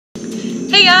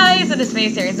Hey guys, it is me,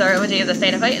 Syrian Star, OG of the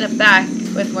State of Fight, and I'm back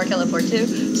with more Killing Floor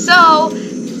 2. So,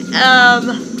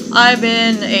 I'm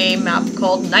in a map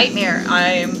called Nightmare.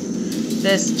 I'm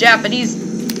this Japanese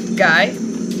guy.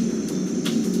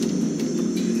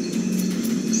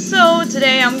 So,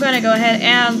 today I'm gonna go ahead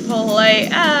and play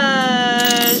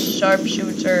as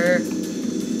Sharpshooter,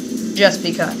 just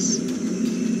because.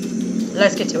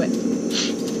 Let's get to it.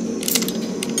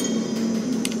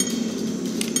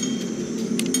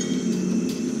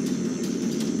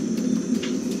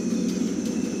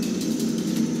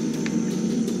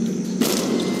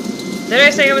 Did I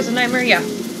say it was a nightmare? Yeah.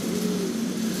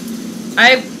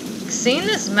 I've seen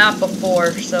this map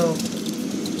before, so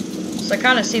I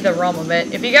kind of see the realm of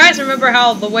it. If you guys remember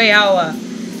the way how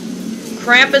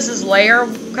Krampus's lair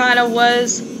kind of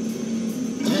was,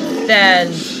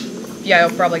 then yeah,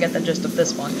 you'll probably get the gist of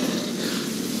this one.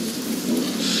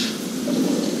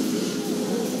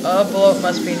 A bloat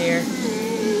must be near.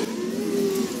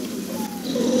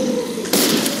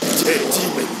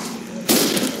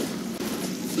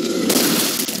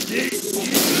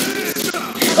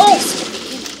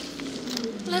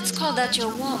 Let's call that your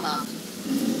warm-up.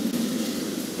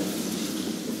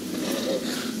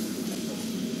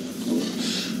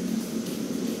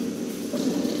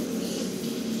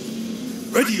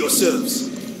 Ready yourselves.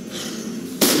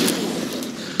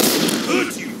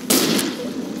 Hurt you.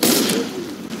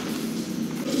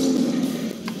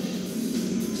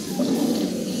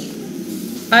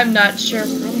 I'm not sure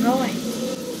where I'm going.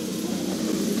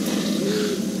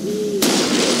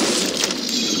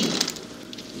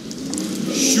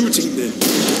 Shooting them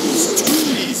is too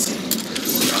easy.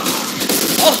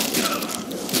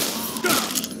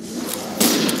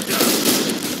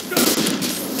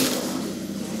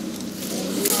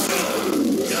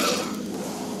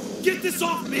 Get this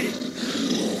off me!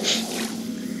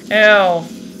 Ew.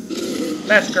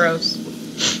 That's gross.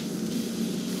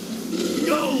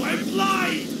 No, I'm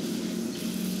blind!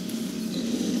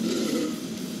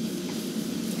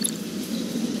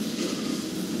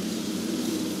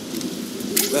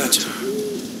 Badger.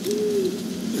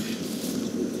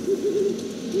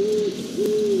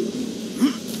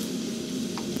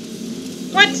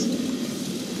 What?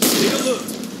 Take a look.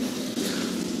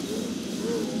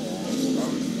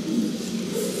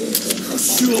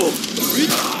 Sure.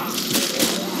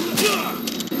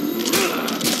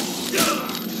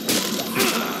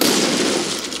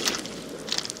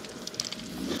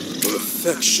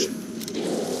 Perfection.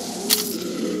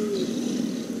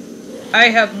 I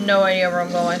have no idea where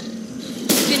I'm going.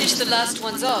 Finish the last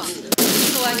ones off,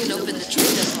 so I can open the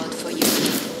trader pod for you.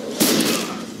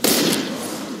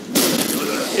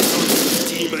 Gonna hit on this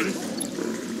demon.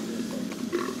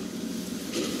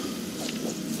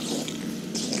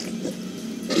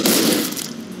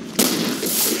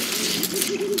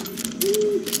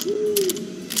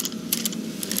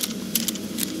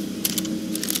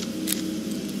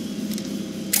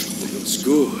 Feels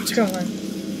good. Come on.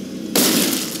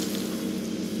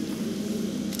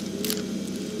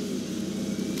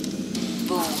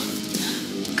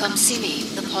 Come see me.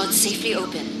 The pod's safely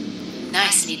open.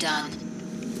 Nicely done.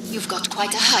 You've got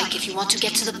quite a hike if you want to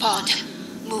get to the pod.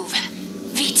 Move.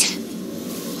 Vite.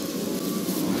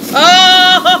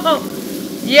 Oh!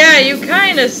 Yeah, you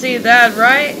kind of see that,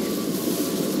 right?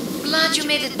 Glad you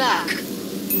made it back.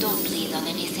 Don't bleed on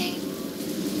anything.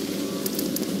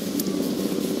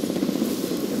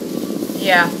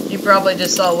 Yeah, you probably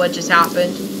just saw what just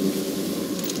happened.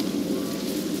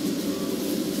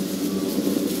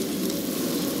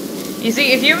 You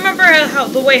see, if you remember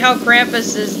the way how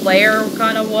Krampus's lair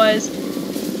kind of was,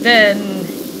 then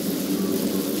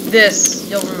this,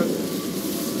 you'll remember.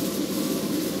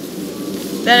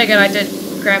 Then again, I did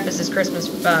Krampus's Christmas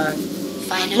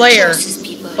lair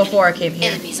before I came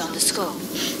here. Enemies on the scope.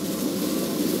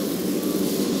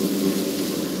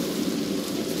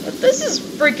 But this is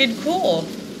freaking cool.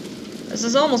 This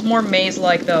is almost more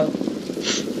maze-like, though.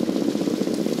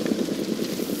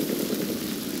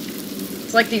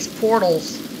 It's like these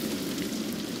portals.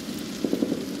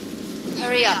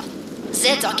 Hurry up.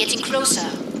 Zeds are getting closer.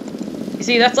 You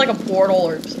see, that's like a portal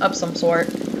or of some sort.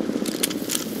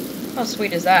 How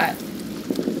sweet is that?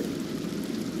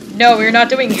 No, we're not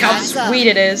doing how sweet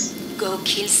it is. Go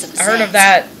kill some I heard of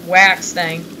that wax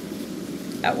thing.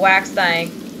 That wax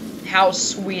thing. How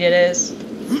sweet it is.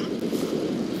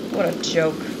 What a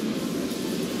joke.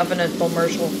 Of an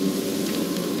infomercial.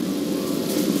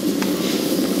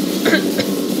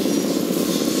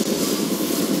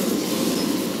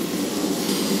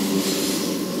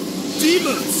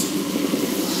 Demons!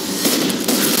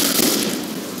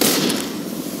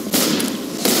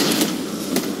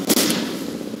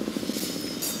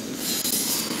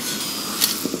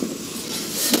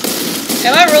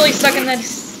 Am I really stuck in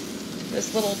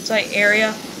this little tight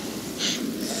area?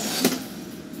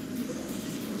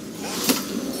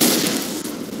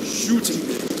 Shooting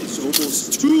them is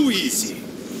almost too easy.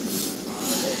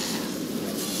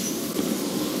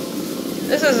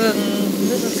 This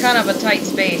is kind of a tight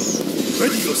space.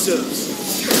 Ready yourselves.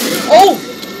 Oh!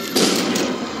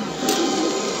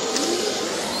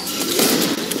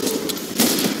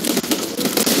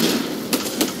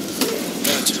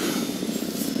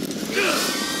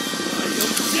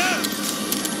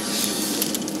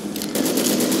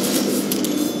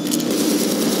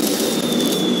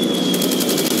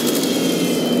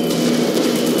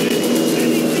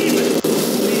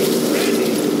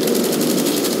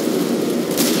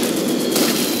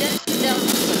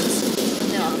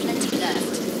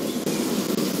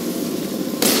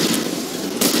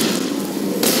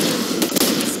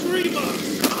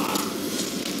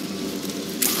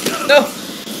 No!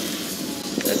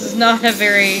 This is not a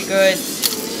very good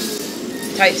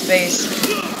tight space.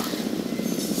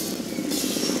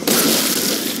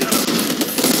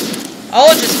 All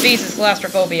it just feeds is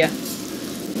claustrophobia.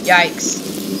 Yikes.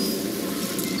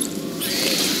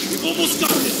 We've almost got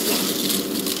this one.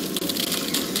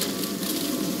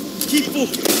 Keep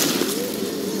focused.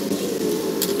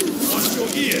 Watch your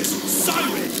ears.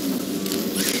 Siren!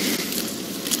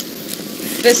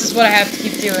 This is what I have to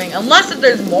keep doing. Unless if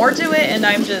there's more to it and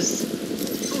I'm just,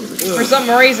 for some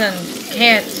reason,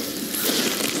 can't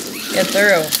get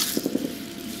through.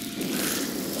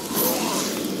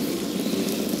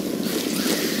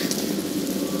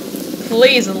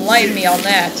 Please enlighten me on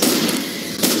that.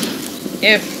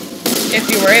 If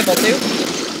you were able to.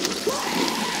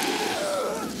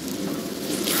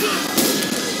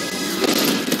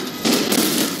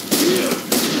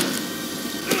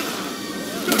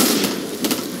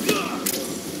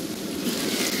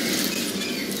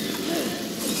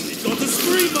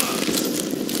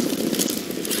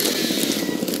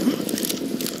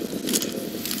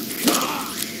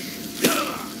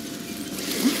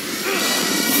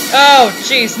 Oh,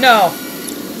 jeez, no.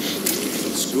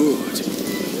 That's good.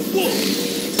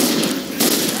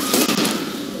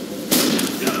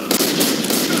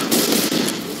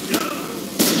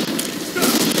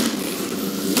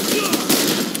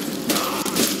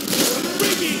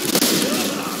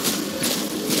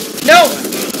 No!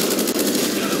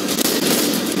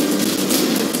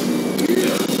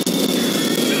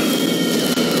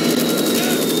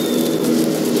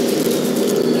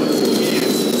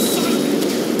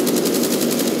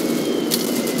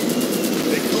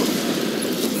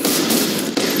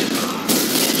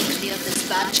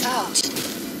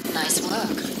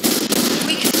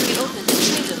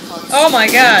 Oh my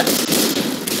god.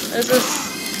 This is...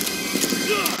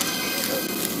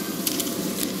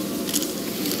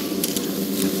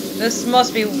 This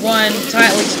must be one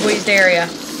tightly squeezed area.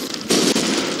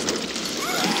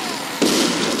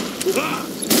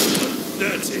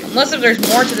 Unless if there's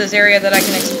more to this area that I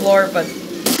can explore, but...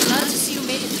 Glad to see you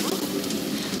made it through.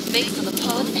 Make for the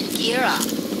pod and gear up.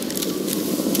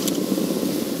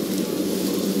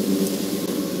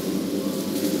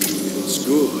 It's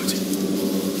good.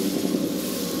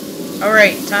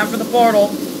 Alright, time for the portal.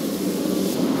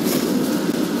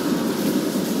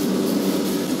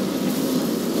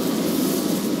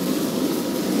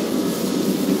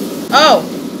 Oh!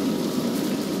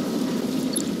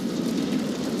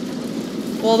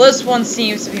 Well, this one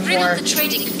seems to be Bring more up the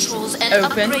trading controls and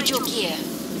open. upgrade your gear.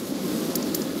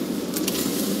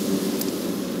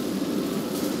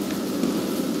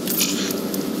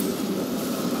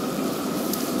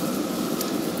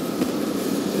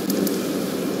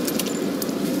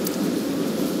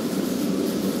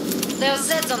 There are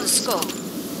Zeds on the scope.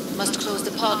 Must close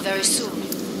the pod very soon.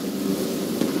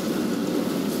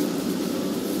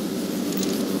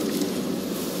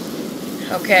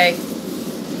 Okay.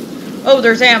 Oh,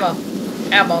 there's ammo.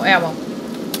 Ammo.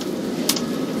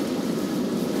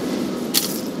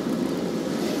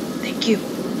 Thank you.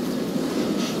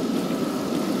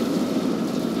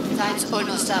 Time's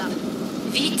almost up.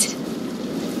 Vite!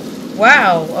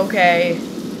 Wow, okay.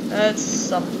 That's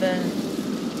something.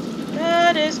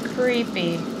 That is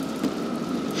creepy.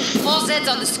 More Zeds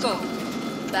on the scope.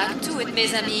 Back to it,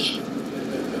 mes amis.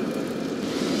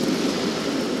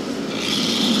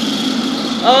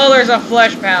 Oh, there's a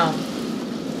flesh pound.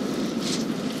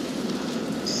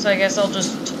 So I guess I'll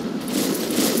just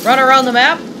run around the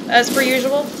map, as per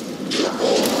usual.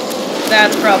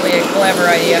 That's probably a clever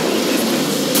idea.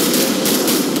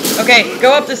 Okay,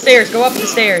 go up the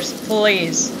stairs,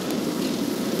 please.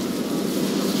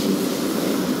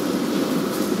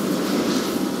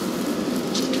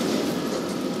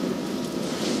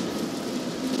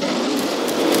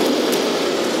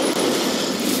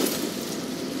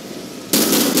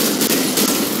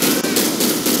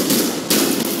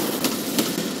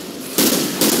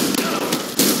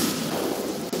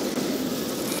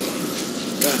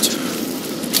 Gotcha.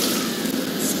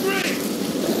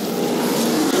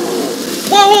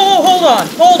 Whoa, whoa, whoa, hold on,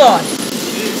 hold on.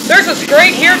 There's a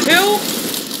Scrake here too?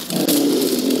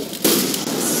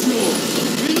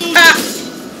 Ah!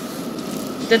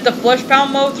 Did the flesh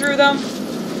pound mow through them?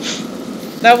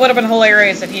 That would have been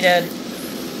hilarious if he did.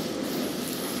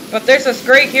 But there's a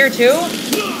Scrake here too?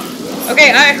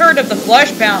 Okay, I heard of the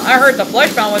flesh pound. I heard the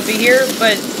flesh pound would be here,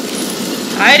 but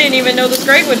I didn't even know the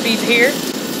Scrake would be here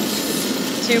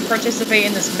to participate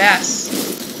in this mess.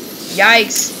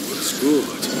 Yikes. Looks good.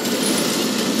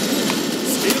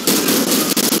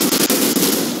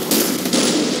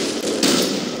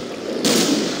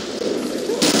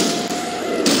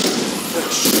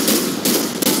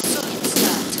 So it's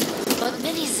that, but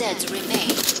many Zeds remain.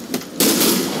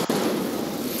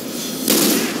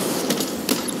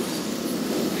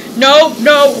 No,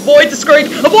 no, avoid the Scrake!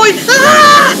 Avoid!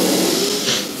 Ah!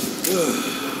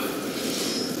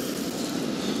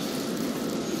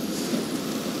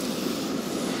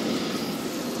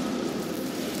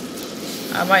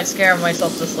 I might scare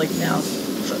myself to sleep now.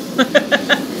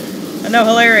 I know,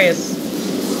 hilarious.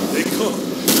 They come.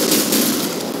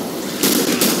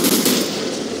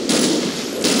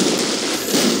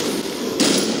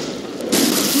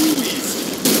 Too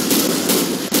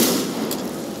easy.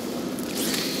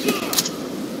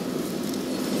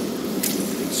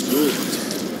 Looks good.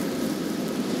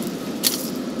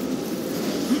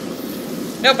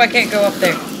 Nope, I can't go up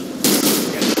there.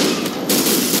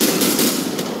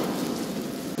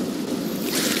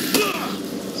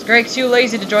 Scrake's too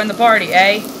lazy to join the party,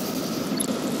 eh?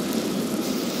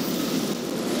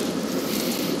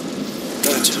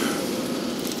 Gotcha.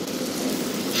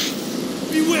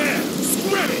 Beware!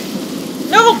 Scrabby!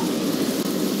 No!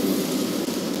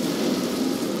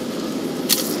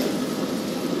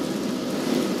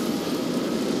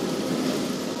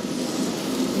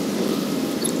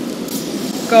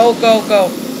 Go, go, go.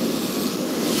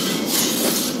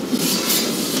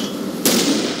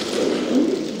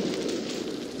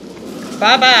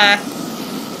 Bye-bye.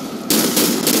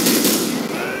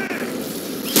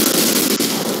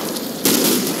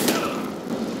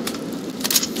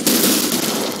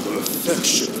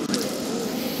 Perfection.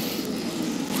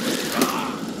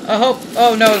 I hope.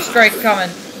 Oh no, Scrake coming.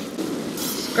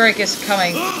 Scrake is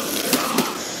coming.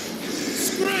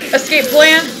 Escape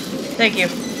plan? Thank you.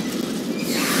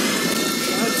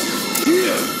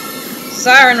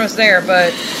 Siren was there,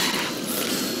 but...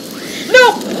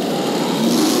 No!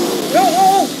 No!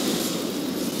 No!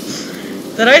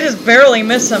 Did I just barely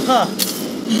miss him, huh?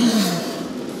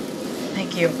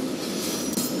 Thank you.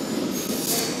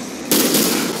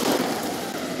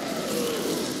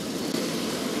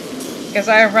 Guess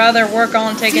I'd rather work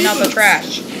on taking out the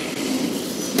trash.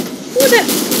 Who the...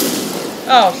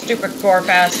 Oh, stupid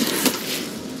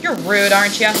Gorpass. You're rude,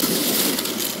 aren't ya?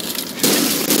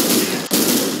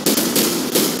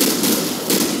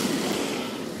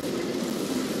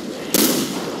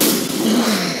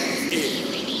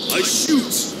 I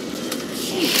shoot.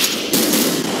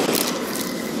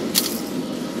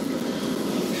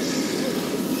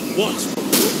 What?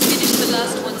 Finish the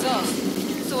last ones off,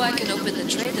 so I can open the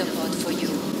trader pod for you.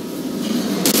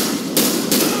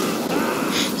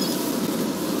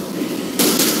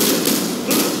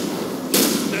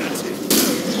 That's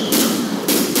it.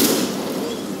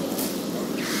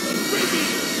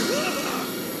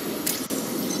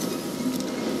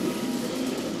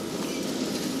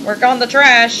 Work on the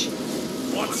trash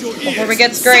Watch your before we ears.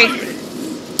 get Scrake. Simon.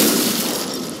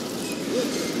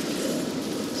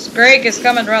 Scrake is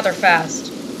coming rather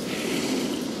fast.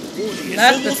 It's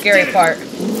That's the almost scary dead. part.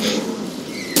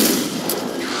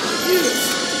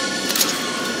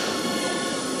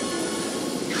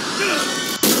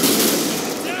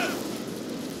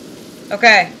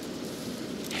 Okay.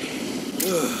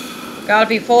 Gotta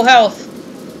be full health.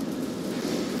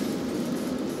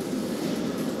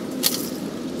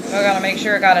 I gotta make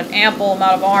sure I got an ample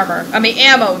amount of armor. I mean,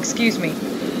 ammo, excuse me.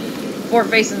 Before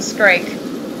facing Scrake.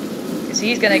 Because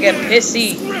he's gonna get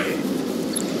pissy.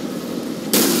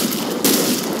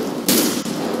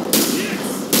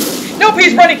 Nope,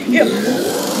 he's running! Yeah.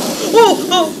 Oh,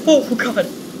 oh, oh, God.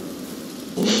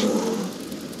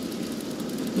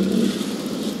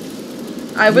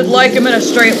 I would like him in a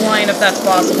straight line if that's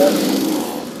possible.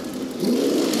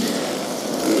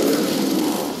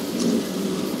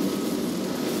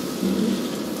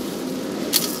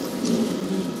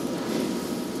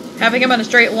 Having him in a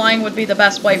straight line would be the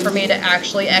best way for me to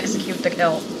actually execute the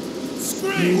kill.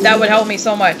 That would help me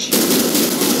so much.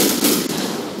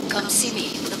 Come see me.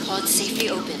 The pod's safely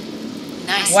open.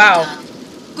 Nicely Wow. done.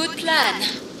 Good plan.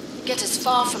 Get as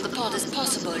far from the pod as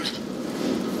possible.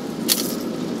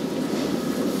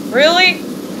 Really?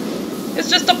 It's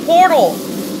just a portal.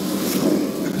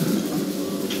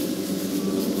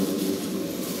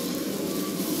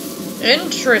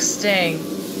 Interesting.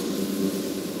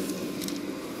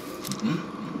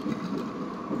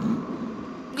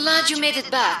 Glad you made it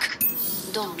back.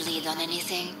 Don't bleed on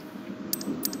anything.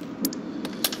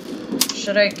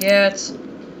 Should I get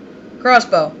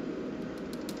crossbow?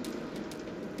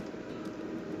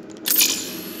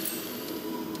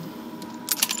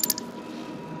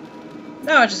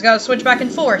 No, I just gotta switch back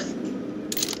and forth.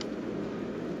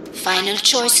 Final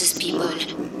choices, people.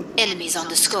 Enemies on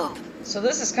the scope. So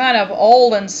this is kind of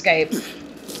old Escape.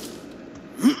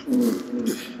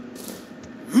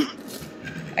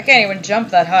 I can't even jump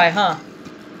that high, huh?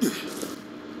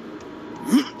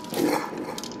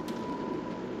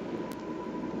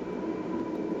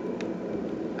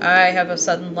 I have a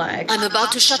sudden lag. I'm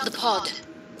about to shut the pod.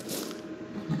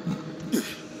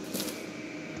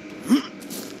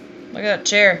 Look at that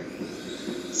chair.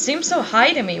 Seems so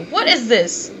high to me. What is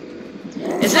this?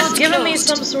 Is this giving me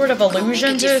some sort of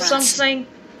illusion to something?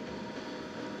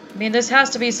 I mean, this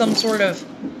has to be some sort of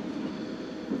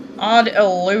odd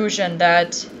illusion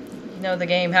that, you know, the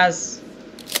game has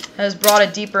brought a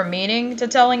deeper meaning to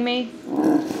telling me.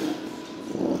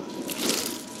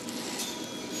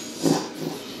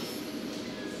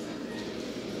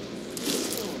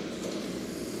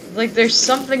 Like, there's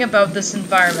something about this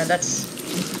environment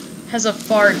has a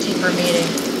far deeper meaning.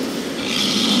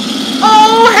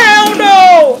 Oh, hell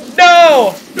no!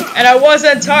 No! And I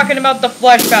wasn't talking about the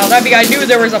Fleshbound. I mean, I knew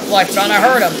there was a Fleshbound. I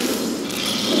heard him.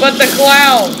 But the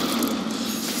clown.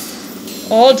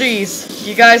 Oh, jeez.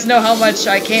 You guys know how much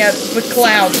I can't with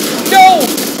clowns. No!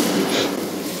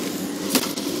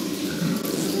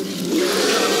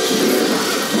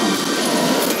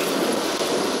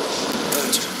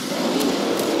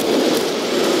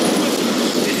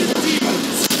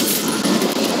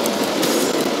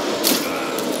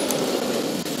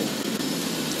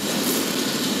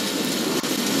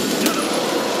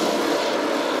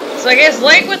 So I guess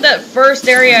like with that first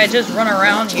area, I just run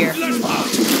around here. Keep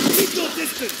your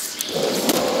distance.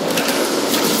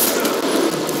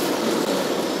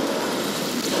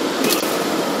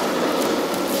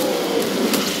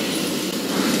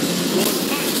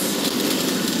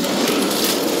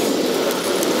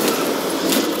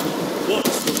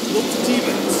 Watch the cloaked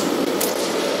demons.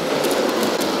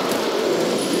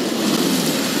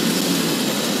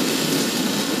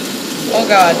 Oh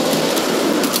god.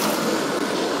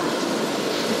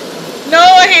 No,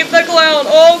 I hate the clown!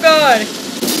 Oh god!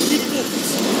 Keep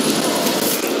focused.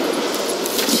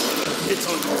 It's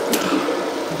on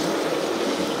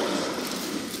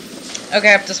you. Okay,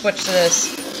 I have to switch to this.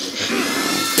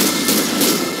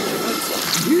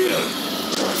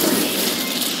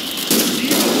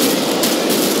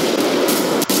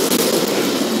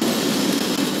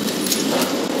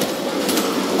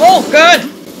 Oh god!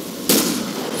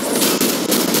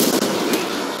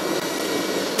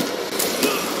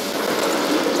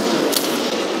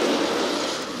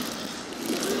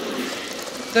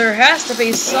 There has to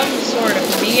be some sort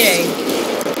of meeting.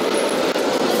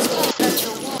 Let's call that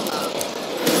your warm-up.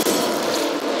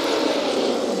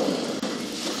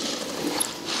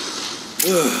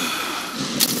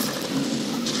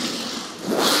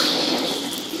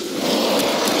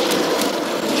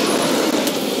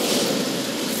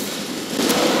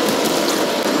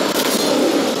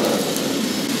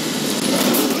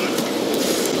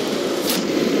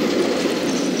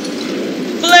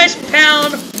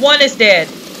 Fleshbound, one is dead.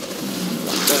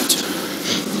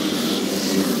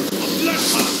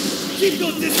 Keep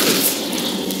your distance.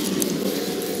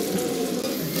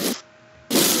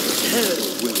 Hell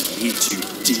will eat you,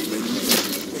 demon.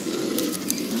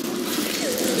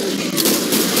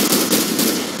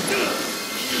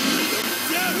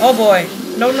 Oh boy.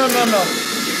 No, no, no, no.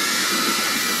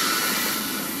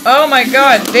 Oh my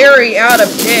god, very out of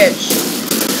pitch.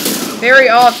 Very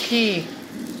off key.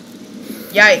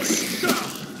 Yikes.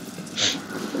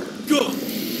 Go.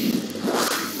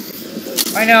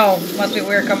 I know, must be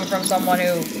weird coming from someone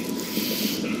who's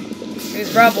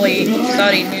probably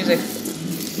studied music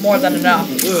more than enough.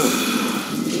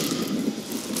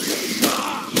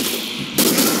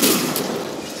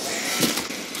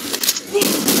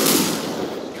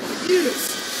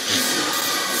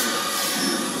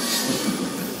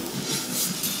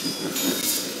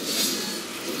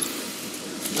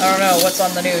 I don't know, what's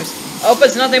on the news? I hope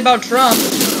it's nothing about Trump.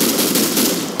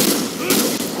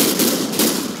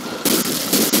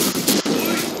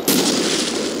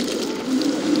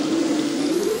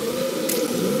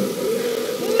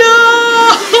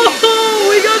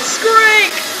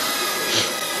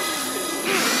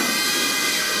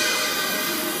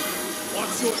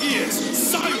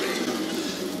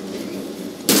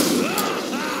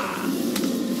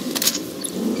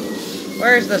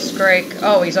 Where's the Scrake?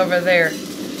 Oh, he's over there.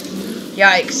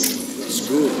 Yikes. It's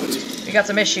good. We got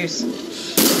some issues.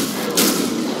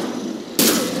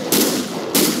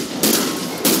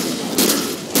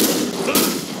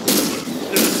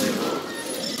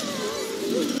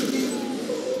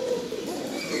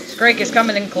 Scrake is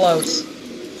coming in close.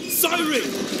 Siren!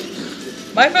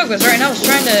 My focus right now is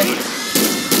trying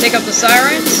to take up the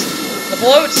sirens, the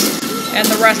floats, and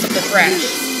the rest of the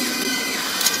trash.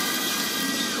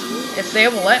 If they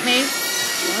will let me.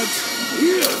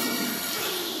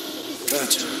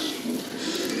 Better.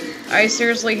 I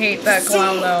seriously hate that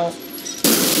clown though.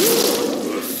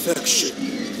 Perfection.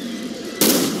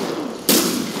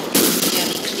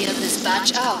 Nearly cleared this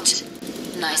batch out.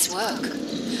 Nice work.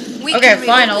 We Okay, can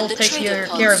fine, reopen I'll the take trader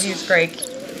care of pods. you, Scrake.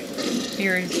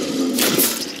 Furies.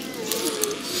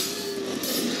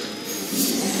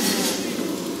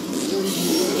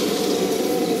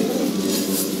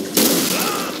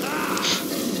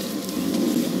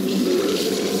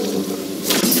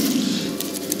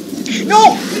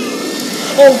 No!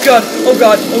 Oh god, oh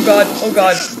god, oh god, oh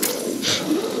god.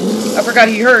 I forgot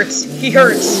he hurts. He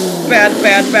hurts. Bad,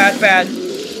 bad, bad, bad.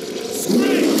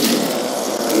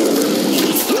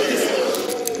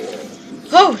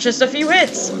 Oh, just a few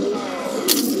hits.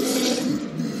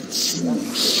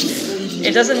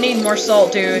 It doesn't need more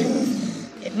salt, dude.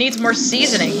 It needs more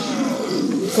seasoning.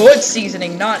 Good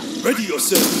seasoning, not Ready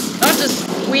yourself.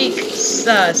 just weak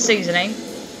seasoning.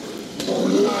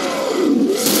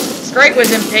 Scrake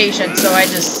was impatient, so I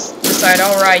just decided,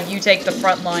 alright, you take the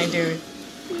front line, dude.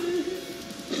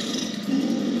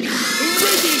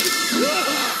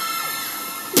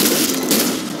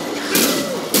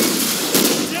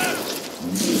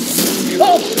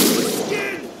 Oh!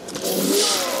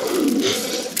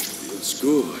 It's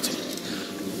good.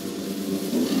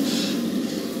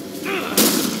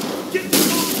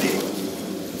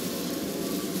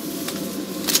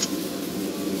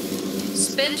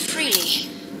 Spend freely.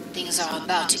 Things are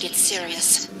about to get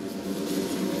serious.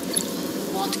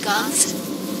 Want guns?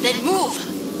 Then move!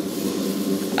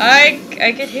 I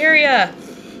could hear ya.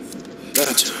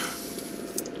 Better.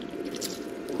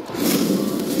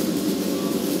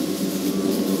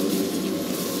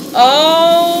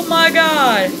 Oh my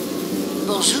god.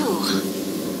 Bonjour.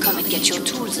 Come and get your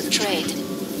tools of trade.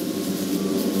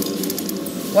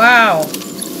 Wow.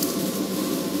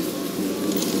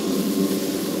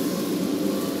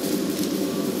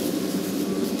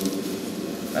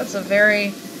 That's a very...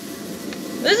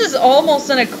 This is almost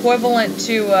an equivalent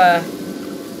to,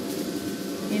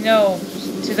 you know,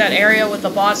 to that area with the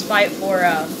boss fight for,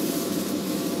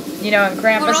 you know, in We're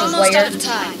Krampus's almost lair. out of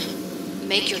time.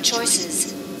 Make your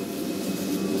choices.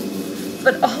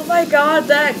 But oh my god,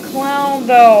 that clown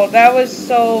though, that was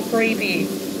so creepy.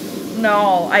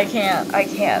 No, I can't.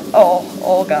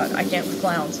 Oh god, I can't with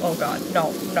clowns. Oh god,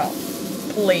 no,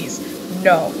 please,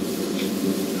 no.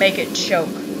 Make it choke.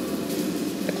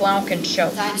 The clown can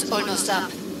choke. Time's almost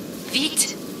up.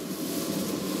 Vite!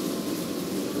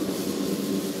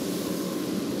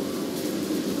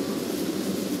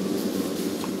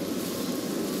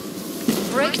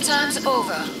 Break time's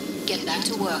over. Get back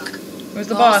to work. Who's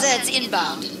the boss? Zed's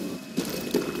inbound.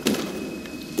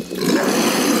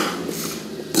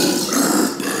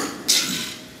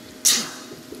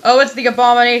 Oh, it's the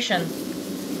abomination.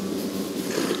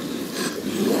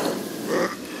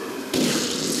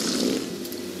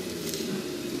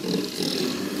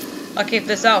 I'll keep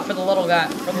this out for the little guy,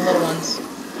 for the little ones.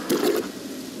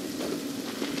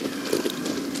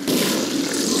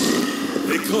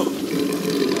 They come.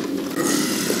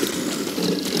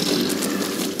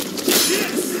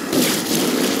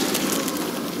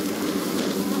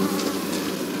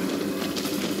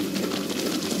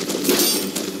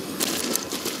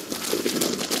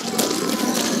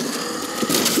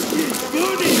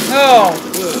 Oh.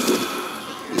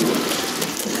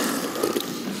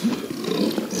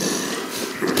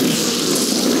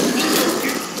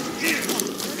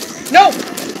 No!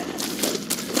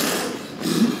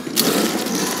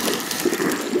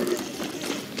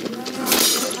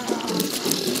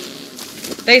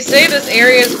 They say this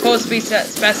area is supposed to be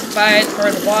specified for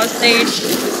the boss stage,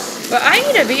 but I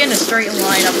need to be in a straight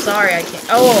line. I'm sorry, I can't.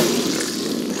 Oh,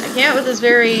 I can't with this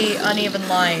very uneven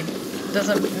line. It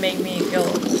doesn't make me feel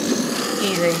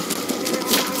easy.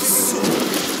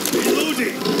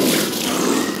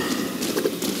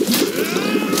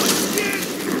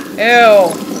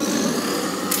 Ew.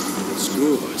 It's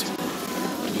good.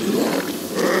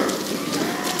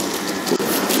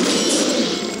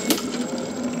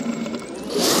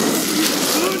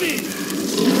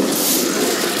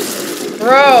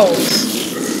 Gross.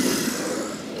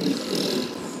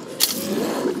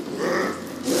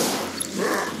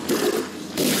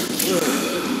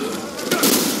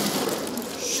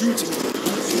 Shooting me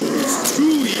is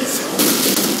too easy.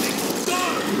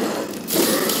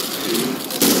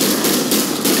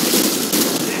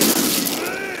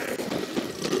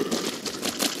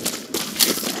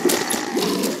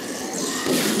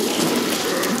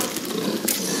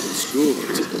 It's good.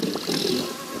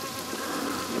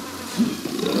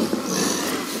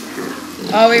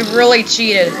 Oh, we really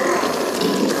cheated.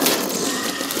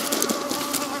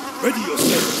 Ready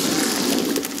yourself.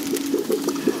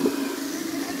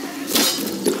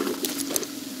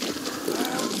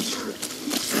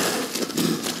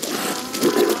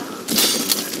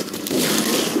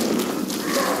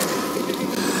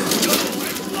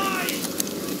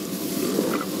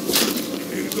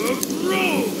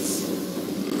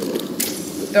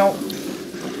 Don't.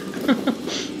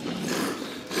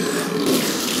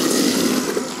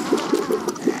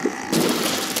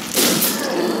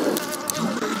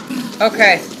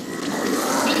 Okay.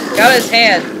 Got his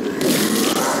hand.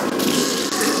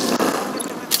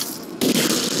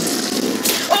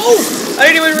 Oh! I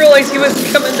didn't even realize he was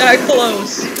coming that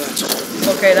close.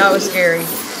 Okay, that was scary.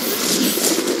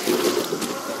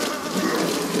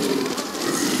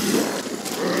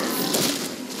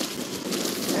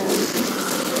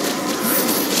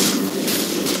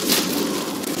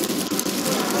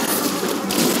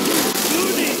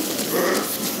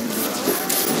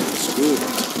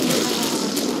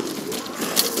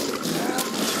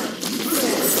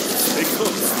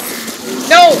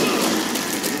 No!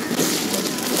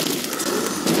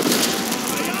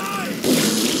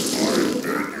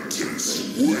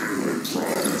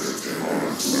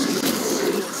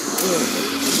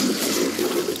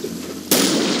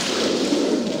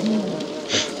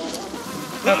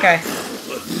 Okay.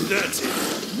 That's it.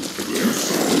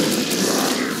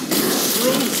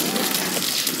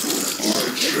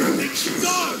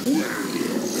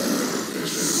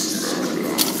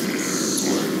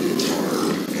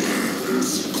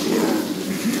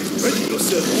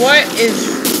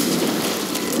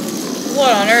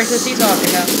 What on earth is he talking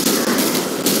about?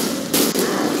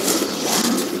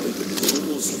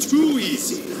 Almost too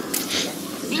easy.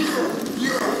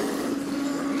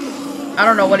 I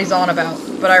don't know what he's on about,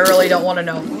 but I really don't want to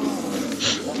know.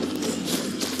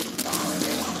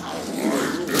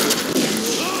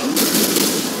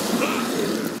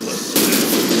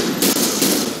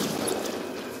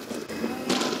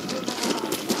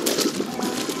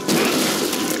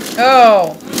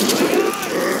 Oh.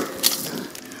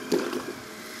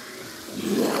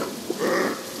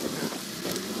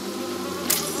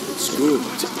 It's good.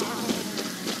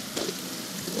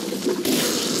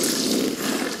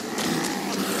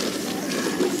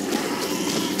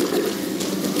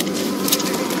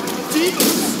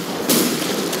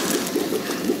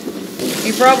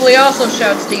 He probably also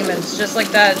shouts demons, just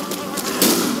like that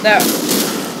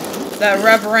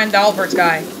Reverend Albert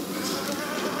guy.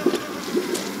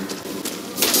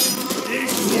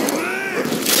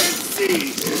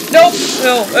 Nope.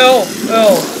 Ew.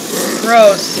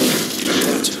 Gross.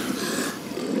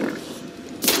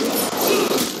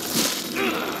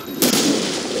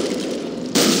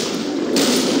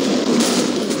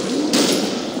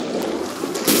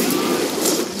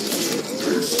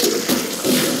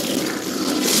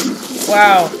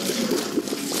 Wow.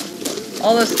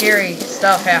 All the scary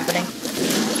stuff happening.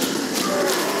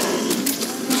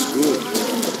 It's good.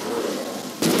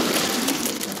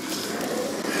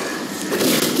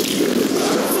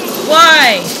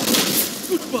 Why?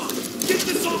 Goodbye. Get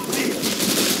this off here.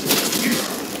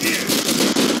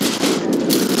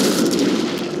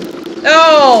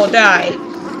 Oh, die.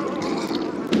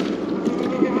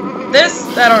 This?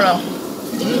 I don't know.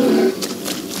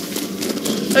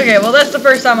 Okay, well that's the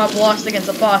first time I've lost against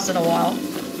a boss in a while.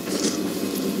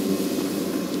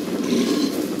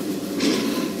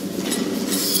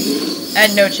 I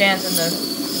had no chance in the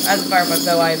as a fire by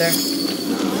bow either.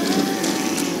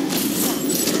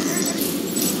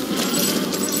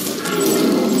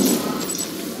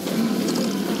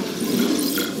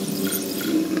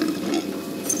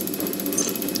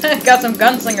 Got some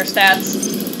gunslinger stats.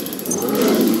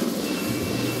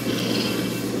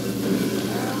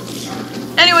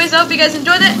 Anyways, I hope you guys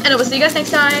enjoyed it, and I will see you guys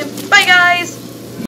next time. Bye, guys!